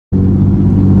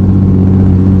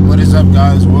up,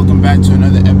 guys? Welcome back to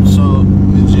another episode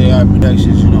with JI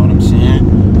Productions. You know what I'm saying?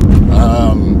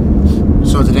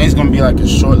 So today's gonna be like a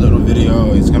short little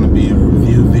video. It's gonna be a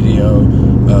review video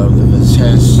of the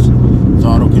Vitesse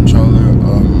throttle controller.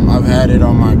 I've had it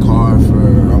on my car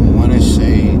for, I want to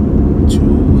say, 2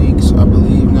 weeks, I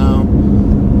believe now.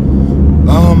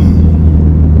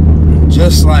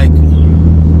 Just like,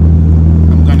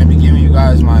 I'm gonna be giving you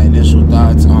guys my initial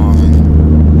thoughts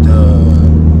on the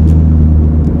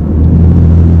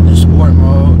sport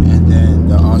mode, and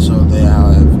then also they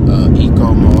have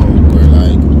eco mode where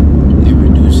like it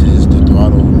reduces the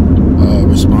throttle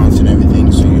response and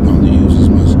everything, so you don't use as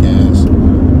much gas.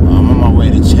 I'm on my way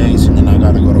to Chase, and then I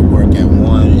gotta go to work at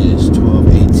 1. It's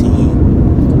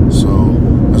 12:18. So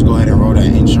let's go ahead and roll that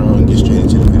intro and get straight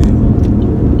into the video.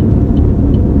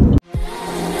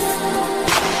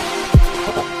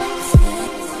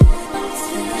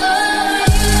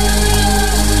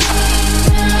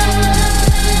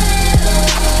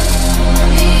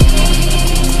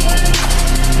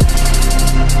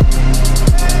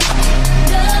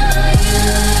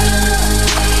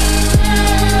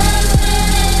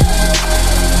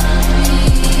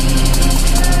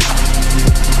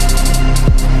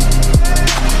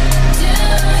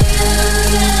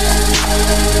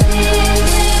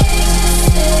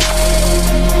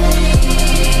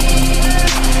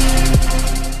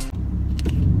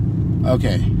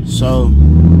 Okay, so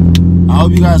I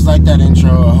hope you guys like that intro.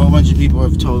 A whole bunch of people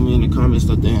have told me in the comments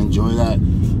that they enjoy that.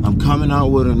 I'm coming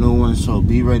out with a new one, so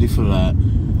be ready for that.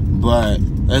 But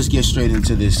let's get straight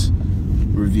into this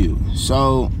review.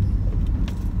 So,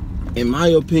 in my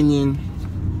opinion,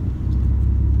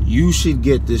 you should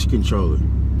get this controller.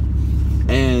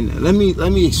 And let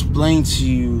me explain to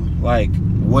you like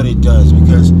what it does,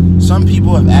 because some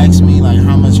people have asked me like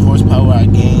how much horsepower I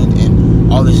gained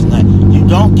and all this and that. You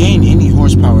don't gain any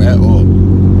horsepower at all.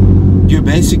 You're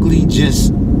basically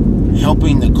just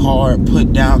helping the car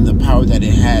put down the power that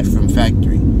it had from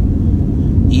factory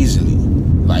easily,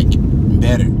 like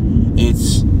better.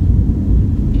 It's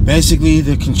basically,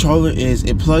 the controller is,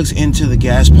 it plugs into the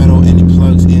gas pedal and it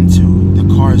plugs into the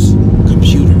car's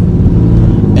computer.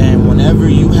 And whenever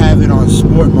you have it on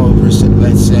sport mode, let's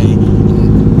say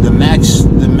the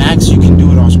max you can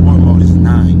do it on sport mode is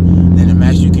 9. Then the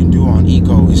max you can do on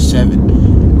eco is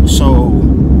 7. So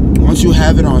once you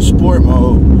have it on sport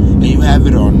mode and you have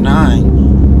it on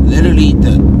 9, literally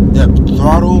the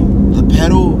throttle, the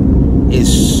pedal is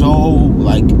so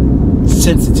like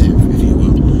sensitive, if you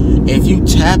will. If you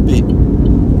tap it,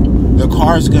 the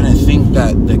car is gonna think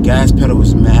that the gas pedal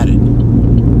is matted.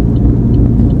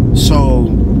 So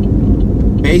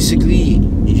basically,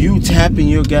 you tapping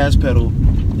your gas pedal,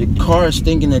 the car is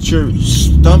thinking that you're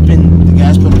stumping the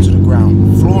gas pedal to the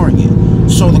ground, flooring it.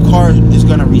 So the car is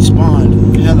gonna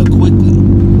respond hella quickly,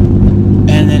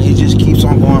 and then it just keeps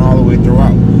on going all the way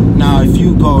throughout. Now, if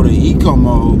you go to eco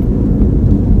mode,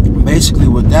 basically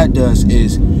what that does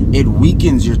is it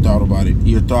weakens your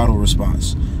throttle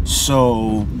response.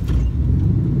 So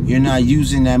you're not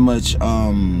using that much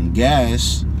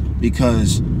gas,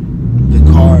 because the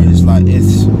car is like,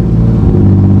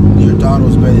 your throttle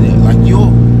is better than, like,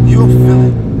 you'll feel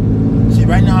it. See,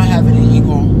 right now I have it in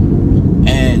eco,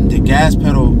 and the gas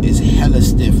pedal is hella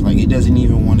stiff. Like, it doesn't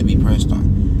even want to be pressed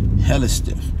on. Hella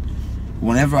stiff.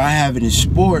 Whenever I have it in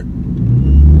sport,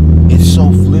 it's so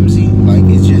flimsy. Like,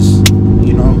 it's just,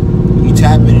 you know, you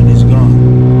tap it and it's gone.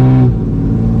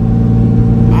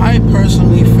 I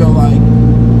personally feel like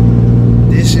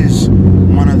this is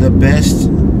one of the best,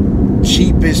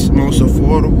 cheapest, most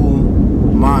affordable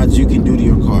mods you can do to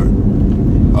your car.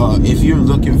 If you're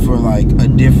looking for like a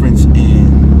difference in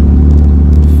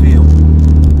feel,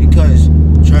 because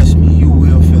trust me, you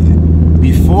will feel it.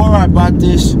 Before I bought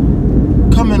this,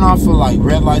 coming off of like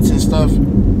red lights and stuff,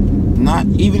 not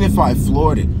even if I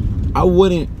floored it, I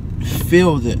wouldn't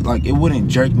feel that, like it wouldn't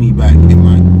jerk me back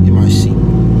in my seat.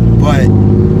 But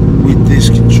with this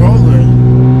controller,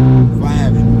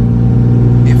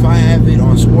 if I have it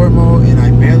on sport mode and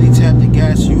I barely tap the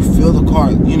gas, you feel the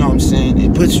car, you know what I'm saying?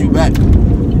 It puts you back.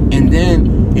 And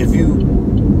then if you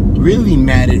really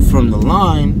mat it from the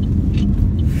line,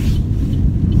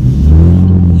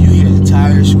 you hear the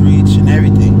tire screech and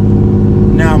everything.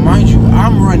 Now, mind you,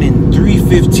 I'm running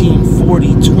 315 40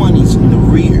 20s in the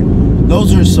rear.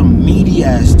 Those are some meaty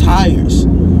ass tires.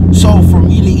 So for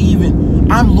me to even,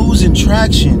 I'm losing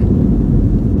traction.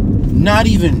 Not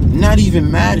even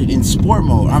matted in sport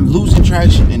mode. I'm losing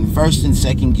traction in first and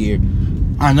second gear.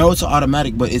 I know it's an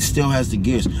automatic, but it still has the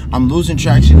gears. I'm losing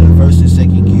traction in first and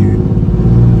second gear,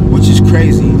 which is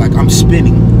crazy. Like, I'm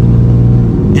spinning.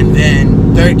 And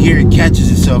then third gear, it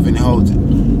catches itself and holds it.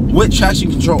 with traction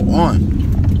control on.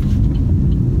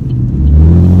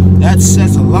 That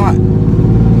says a lot.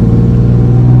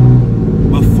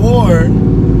 Before,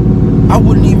 I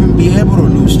wouldn't even be able to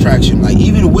lose traction. Like,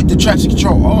 even with the traction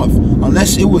control off,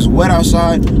 unless it was wet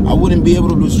outside, I wouldn't be able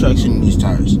to lose traction in these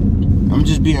tires. I'm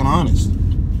just being honest.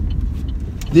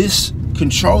 This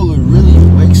controller really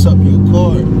wakes up your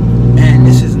car. And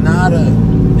this is not a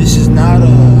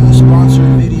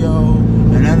sponsored video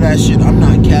and none of that shit. I'm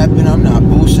not capping, I'm not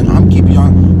boosting, I'm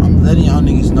letting y'all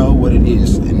niggas know what it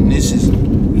is. And this is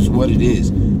what it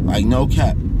is. Like, no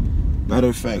cap. Matter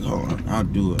of fact, hold on, I'll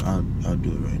do it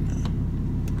right now.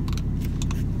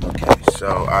 Okay,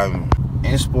 so I'm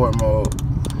in sport mode.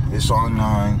 It's on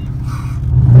 9.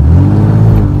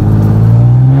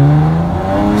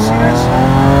 See that shit?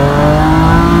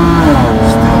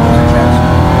 Still losing traction.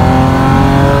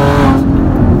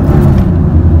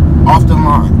 Off the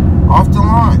line. Off the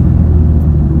line.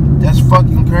 That's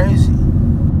fucking crazy.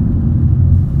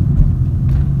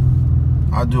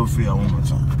 I'll do it for y'all one more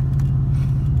time.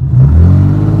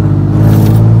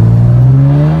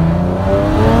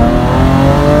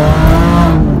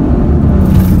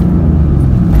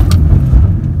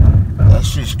 That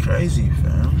shit's crazy,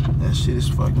 fam. That shit is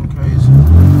fucking crazy.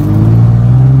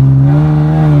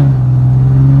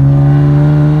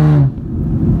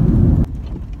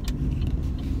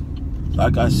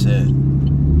 Like I said,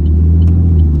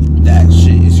 that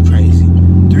shit is crazy.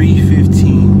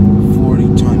 315,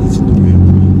 40 tons in the rear.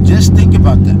 Just think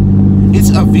about that. It's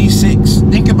a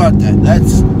V6. Think about that.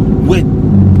 That's with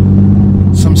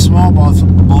some small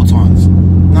bolt-ons.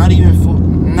 Not even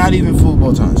full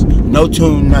bolt-ons. No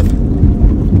tune, nothing.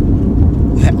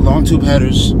 Long tube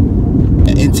headers,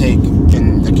 an intake,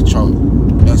 and the controller.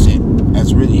 That's it.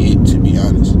 That's really it, to be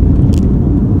honest.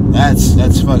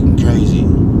 That's fucking crazy.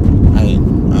 I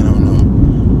don't know.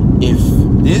 If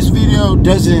this video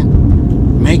doesn't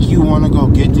make you want to go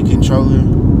get the controller,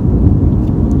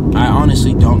 I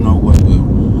honestly don't know what will.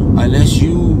 Unless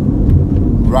you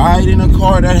ride in a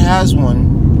car that has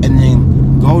one and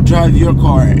then go drive your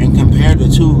car and compare the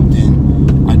two,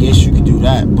 then I guess you could do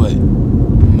that. But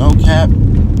no cap,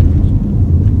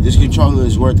 this controller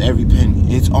is worth every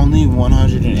penny. It's only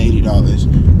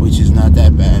 $180, which is not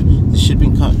that bad. The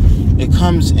shipping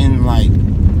comes in like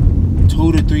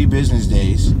 2 to 3 business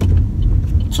days,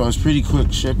 so it's pretty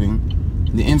quick shipping.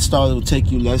 The install will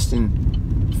take you less than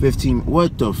 15.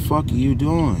 What the fuck are you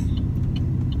doing?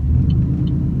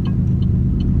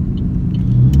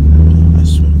 I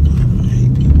swear to God, I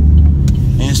hate people.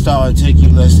 The install will take you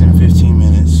less than 15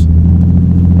 minutes.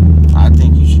 I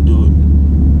think you should do it.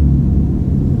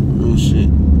 Real shit.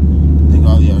 I think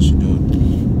all y'all should do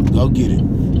it. Go get it.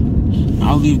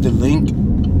 I'll leave the link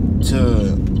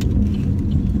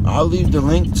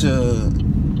to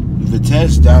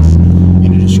Vitesse down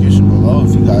in the description below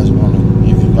if you guys don't want to,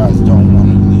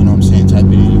 you know what I'm saying, type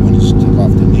it in, you want to just click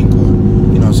off the link, or,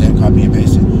 you know what I'm saying, copy and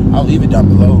paste it. I'll leave it down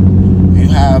below. If you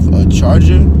have a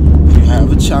Charger, if you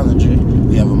have a Challenger, if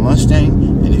you have a Mustang,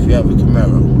 and if you have a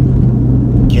Camaro,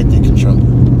 get the controller.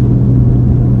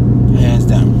 Hands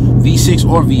down. V6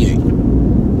 or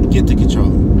V8. Get the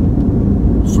controller.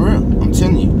 For real, I'm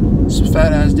telling you. It's a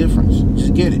fat ass difference.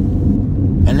 Just get it.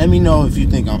 And let me know if you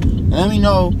think let me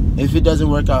know if it doesn't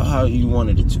work out how you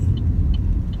wanted it to.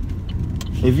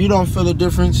 If you don't feel a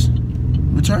difference,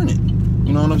 return it.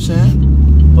 You know what I'm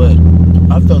saying? But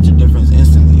I felt a difference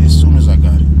instantly as soon as I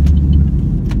got it.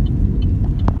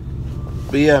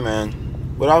 But yeah, man,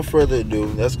 without further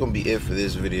ado, that's gonna be it for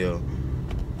this video.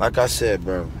 Like I said,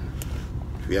 bro,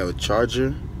 if you have a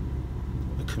Charger,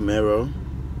 a Camaro,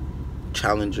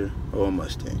 Challenger, or a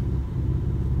Mustang,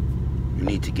 you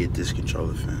need to get this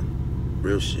controller, fam.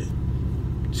 Real shit.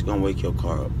 It's gonna wake your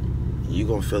car up. You're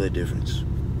gonna feel a difference.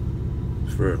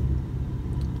 For real.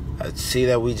 I see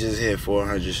that we just hit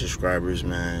 400 subscribers,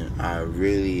 man. I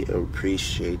really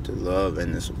appreciate the love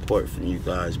and the support from you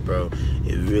guys, bro.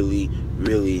 It really,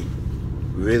 really,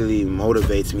 really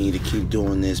motivates me to keep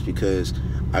doing this, because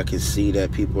I can see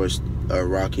that people are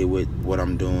rocking with what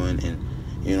I'm doing, and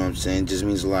you know what I'm saying? It just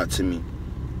means a lot to me.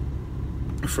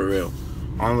 For real.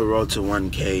 On the road to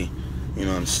 1K, you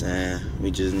know what I'm saying?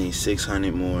 We just need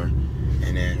 600 more,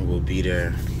 and then we'll be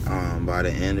there by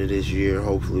the end of this year.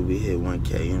 Hopefully we hit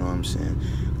 1K, you know what I'm saying?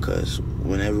 Because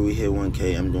whenever we hit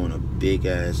 1K, I'm doing a big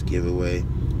ass giveaway,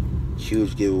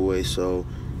 huge giveaway. So,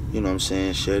 you know what I'm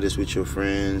saying, share this with your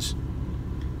friends,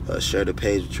 share the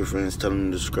page with your friends, tell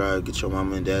them to subscribe, get your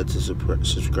mama and dad to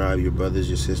subscribe, your brothers,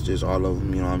 your sisters, all of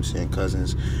them, you know what I'm saying,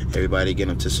 cousins, everybody, get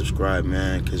them to subscribe,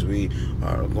 man, because we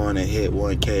are going to hit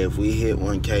 1K. If we hit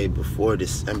 1K before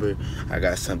December, I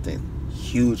got something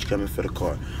huge coming for the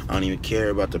car. I don't even care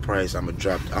about the price. I'ma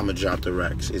drop the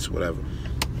racks. It's whatever.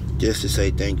 Just to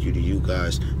say thank you to you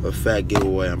guys. A fat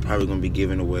giveaway. I'm probably gonna be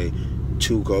giving away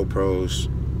 2 GoPros,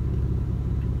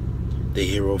 the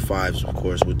Hero 5s, of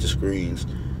course, with the screens,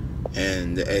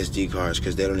 and the SD cards,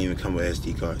 because they don't even come with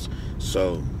SD cards.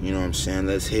 So, you know what I'm saying?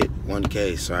 Let's hit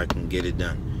 1K so I can get it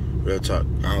done. Real talk.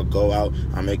 I'll go out,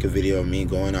 I'll make a video of me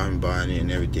going out and buying it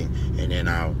and everything, and then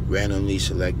I'll randomly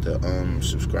select the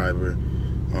subscriber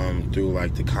through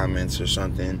like the comments or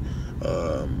something,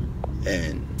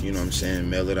 and you know what I'm saying,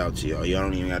 mail it out to y'all. Y'all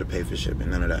don't even gotta pay for shipping,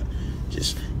 none of that.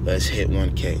 Just let's hit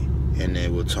 1K, and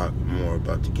then we'll talk more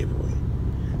about the giveaway.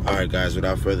 Alright guys,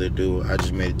 without further ado, I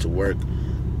just made it to work.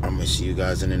 I'm gonna see you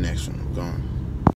guys in the next one. I'm gone.